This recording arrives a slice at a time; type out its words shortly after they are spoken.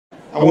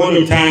I want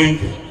to thank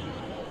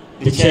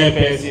the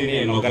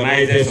chairperson and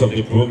organizers of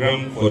the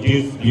program for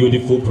this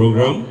beautiful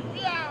program.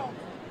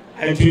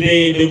 And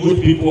today, the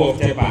good people of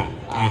Tepa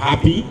are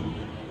happy.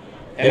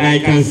 And I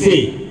can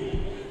say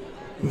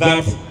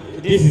that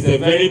this is a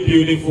very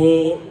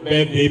beautiful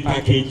birthday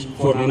package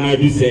for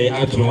Nanaduse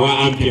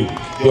Atuwa Ampim,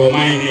 the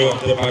Omaine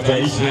of the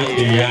traditional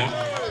area,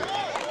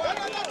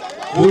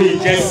 who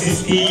is just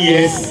 60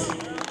 years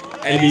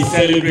and is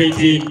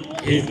celebrating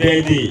his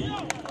birthday.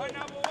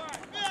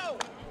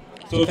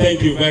 So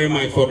thank you very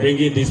much for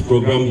bringing this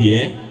program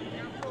here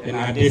and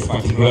at this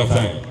particular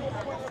time.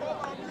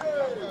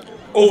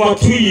 Over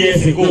 2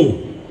 years ago,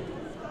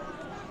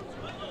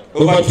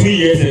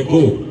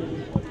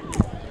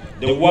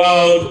 the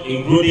world,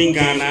 including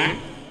Ghana,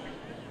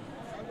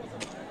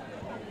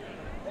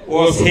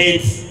 was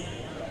hit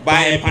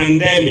by a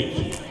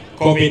pandemic,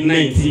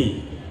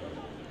 COVID-19.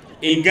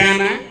 In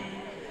Ghana,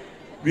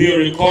 we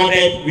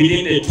recorded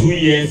within the 2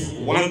 years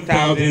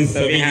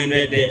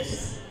 1,700 deaths.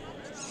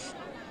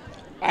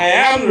 I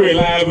am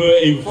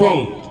reliably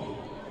informed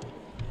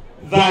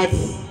that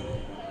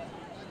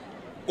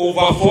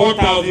over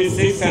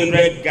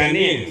 4,600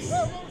 Ghanaians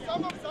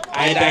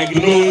are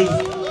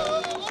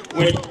diagnosed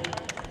with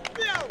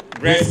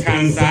breast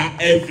cancer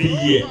every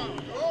year.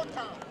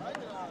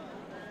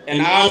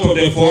 And out of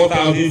the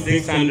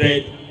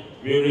 4,600,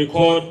 we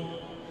record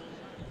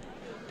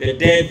the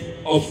death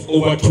of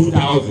over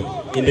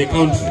 2,000 in the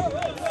country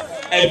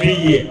every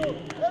year.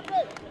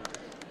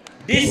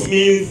 This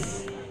means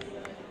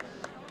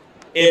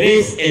it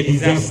is a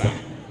disaster.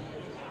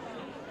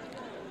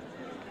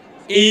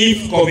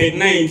 If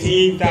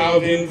COVID-19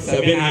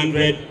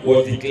 1,700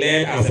 was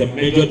declared as a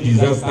major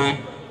disaster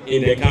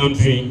in the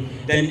country,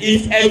 then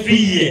if every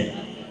year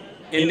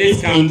in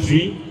this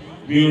country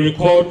we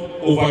record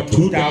over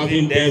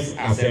 2,000 deaths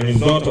as a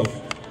result of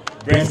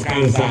breast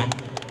cancer,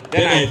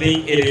 then I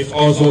think it is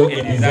also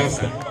a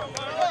disaster.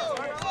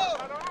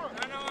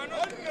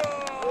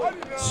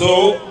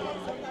 So,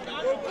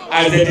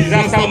 as a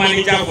disaster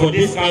manager for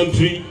this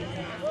country,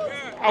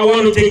 I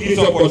want to take this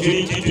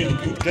opportunity to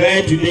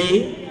declare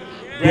today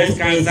breast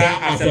cancer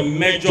as a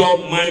major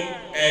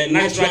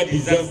natural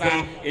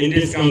disaster in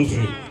this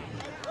country.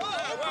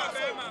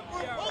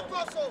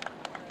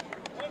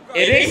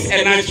 It is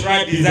a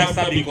natural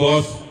disaster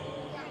because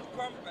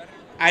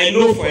I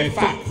know for a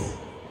fact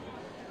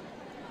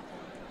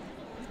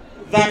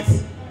that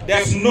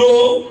there's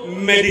no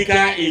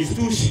medical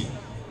institution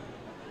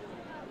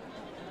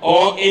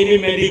or any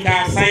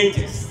medical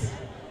scientist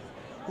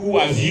who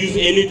has used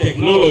any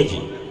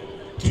technology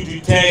to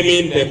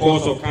determine the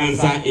cause of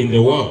cancer in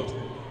the world.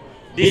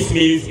 This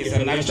means it's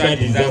a natural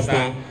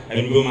disaster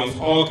and we must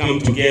all come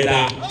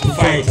together to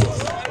fight it.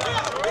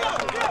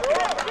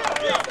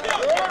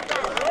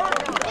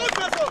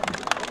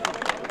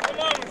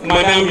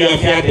 Madam, you are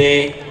here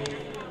there.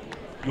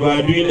 You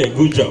are doing a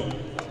good job.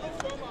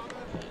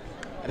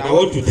 And I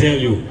want to tell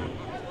you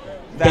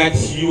that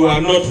you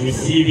are not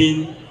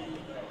receiving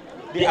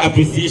the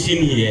appreciation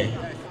here.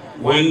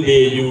 One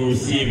day you will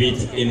receive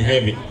it in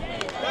heaven.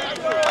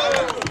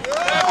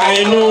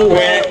 I know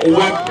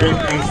what breast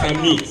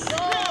cancer means.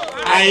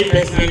 I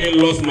personally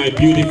lost my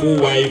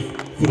beautiful wife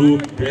through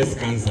breast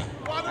cancer,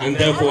 and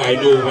therefore I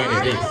know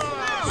what it is.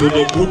 So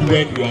the good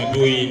work you are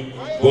doing,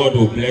 God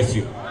will bless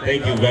you.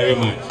 Thank you very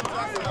much.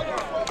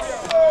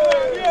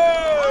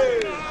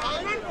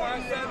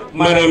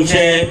 Madam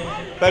Chair,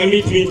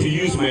 permit me to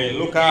use my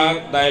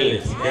local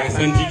dialect, the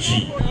Asante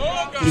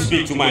Chi, to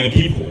speak to my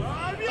people.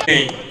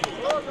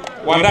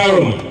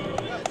 Wadaroma,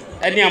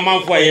 any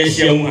amount for a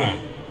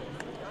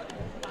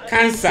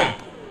cancer,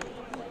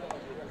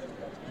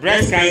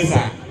 breast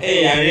cancer,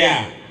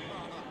 area,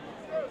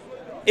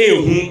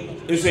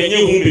 is a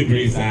new home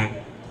brisa.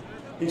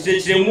 It's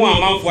a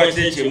amount for a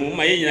chemu,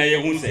 my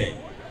yen say.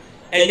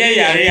 And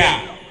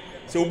area,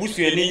 so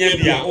Busu and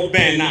Niabia,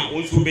 Obena,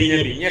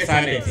 Unsubina, yes,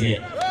 I let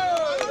here.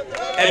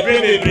 A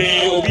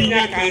baby,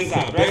 Obina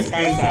cancer, breast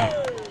cancer,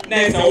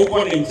 next I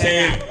open in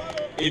China,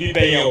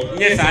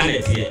 yes, I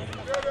let here.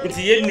 It's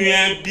a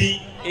new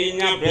be in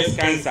your breast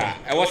cancer.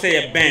 I was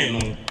a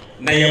ban.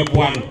 Na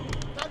yebuan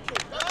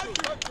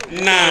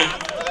na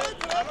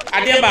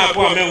ade ba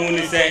ko amehun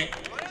ni se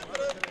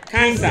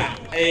cancer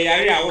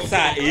yare a wo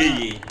sa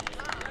eyeye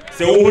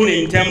se wo hu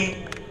ni ntem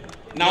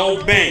na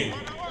wo ben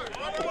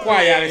ko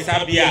ayare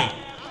sabia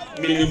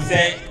minim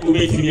se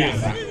obetimi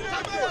asa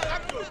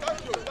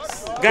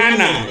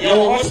Ghana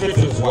your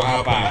hospitals were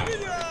haba,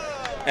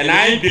 and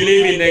I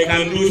believe in the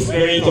can-do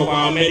spirit of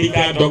our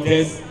medical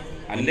doctors,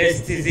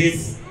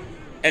 anesthetists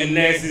and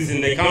nurses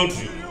in the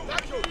country.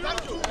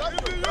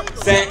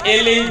 Say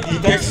early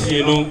detection,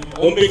 you know,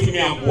 make me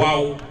a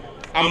wow,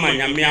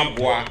 amanya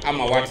aboa,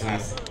 ama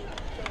watnas.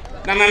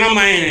 Nana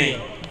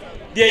mine,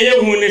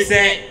 dear who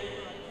say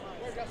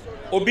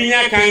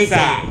Obinya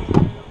cancer,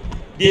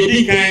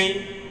 the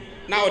kind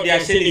now they are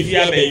saying if you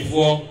are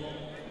before.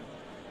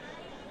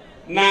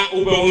 Na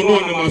ube ono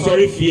na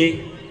masori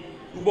fie,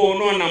 ube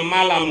ono na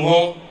malam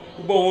ho,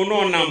 ube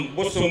ono na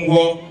bosom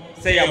ho,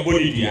 say ya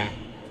bonidua,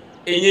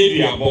 enye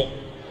duabo.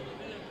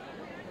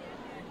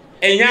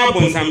 enya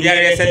bonsam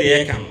yare se de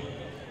yeka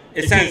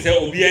esan se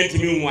obi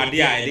antimi hu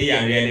ade a ede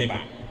yare ne ba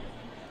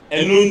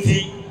enu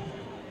nti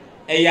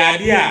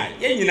eyade a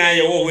yenyina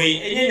ye wo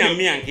hoi enye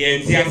nyame anke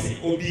enti ase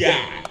obi a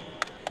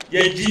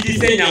ye gidi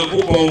se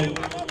nyankopon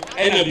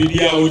ena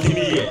bibia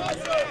otimi ye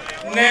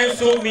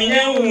nenso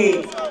minya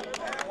hu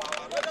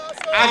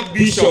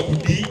archbishop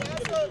bi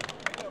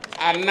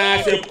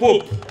ana se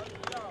pope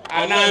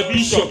ana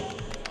bishop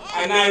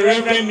ana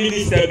reverend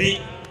minister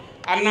bi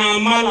ana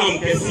malam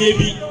kese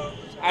bi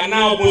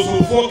ana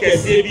obosufo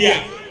kese bi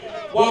a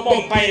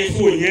wabompa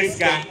yeso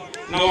onyeska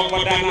na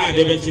wakoda na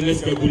ade be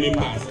chineska guni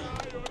pass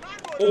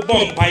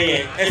ubompa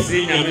ye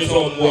esi nyame so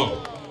omwo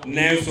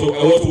nenso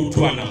ewo to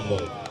utu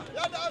anambo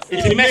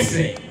iti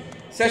mesre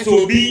se so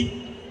obi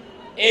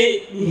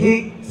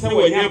se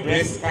wanya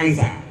breast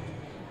cancer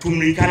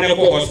tumrika ne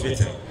ko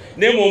hospital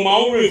nemo ma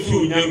wo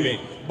refu nyame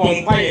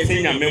bompa ye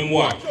se nyame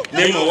mwa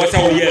nemo wata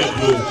wo ye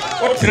agro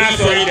o tena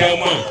so ri da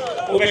ma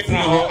o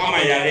betena ho ama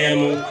yare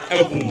no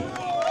akum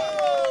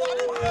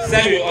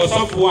sabi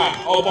osofo a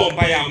o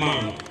bompa ya ma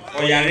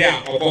o yare a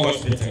o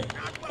hospital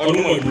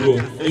onu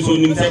maduro eso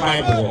nim se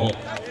bible ho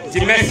ti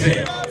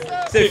mesre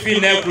se fi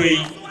na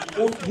kuri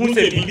hu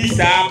se bibi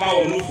sa ba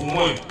onu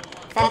fumu a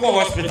fa ko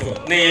hospital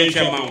na ye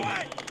hwe ma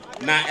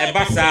na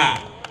eba sa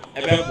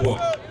ebeko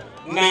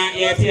na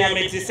ye ti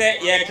ameti se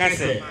ye ka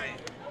se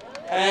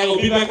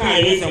obi ba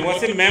kan yo se wo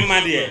se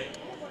memma de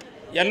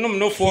ye nom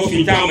no fo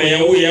fi down ye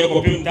wo ye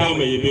ko pim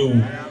down ye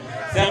bewu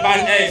se ba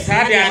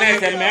sa de ana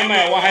se memma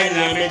ye wo ha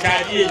nyina me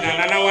charge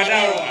na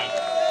wadaro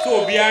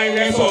so obi an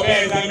hwe so be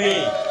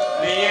examine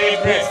ne ye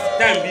breast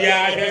tan bia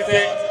hwe se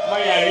ma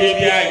ya re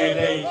bia ye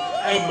dai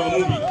emma mu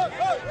bi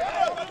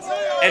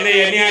ene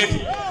ye ni adi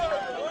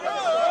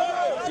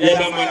ye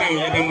da manam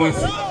ye da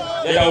mosi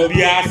ye da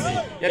obi asi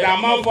ye da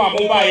manfo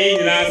amoba ye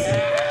nyina asi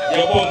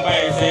ye bomba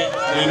ye se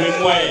na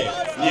memwa ye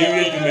ye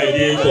we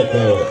dwumade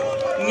kokko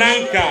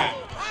nanka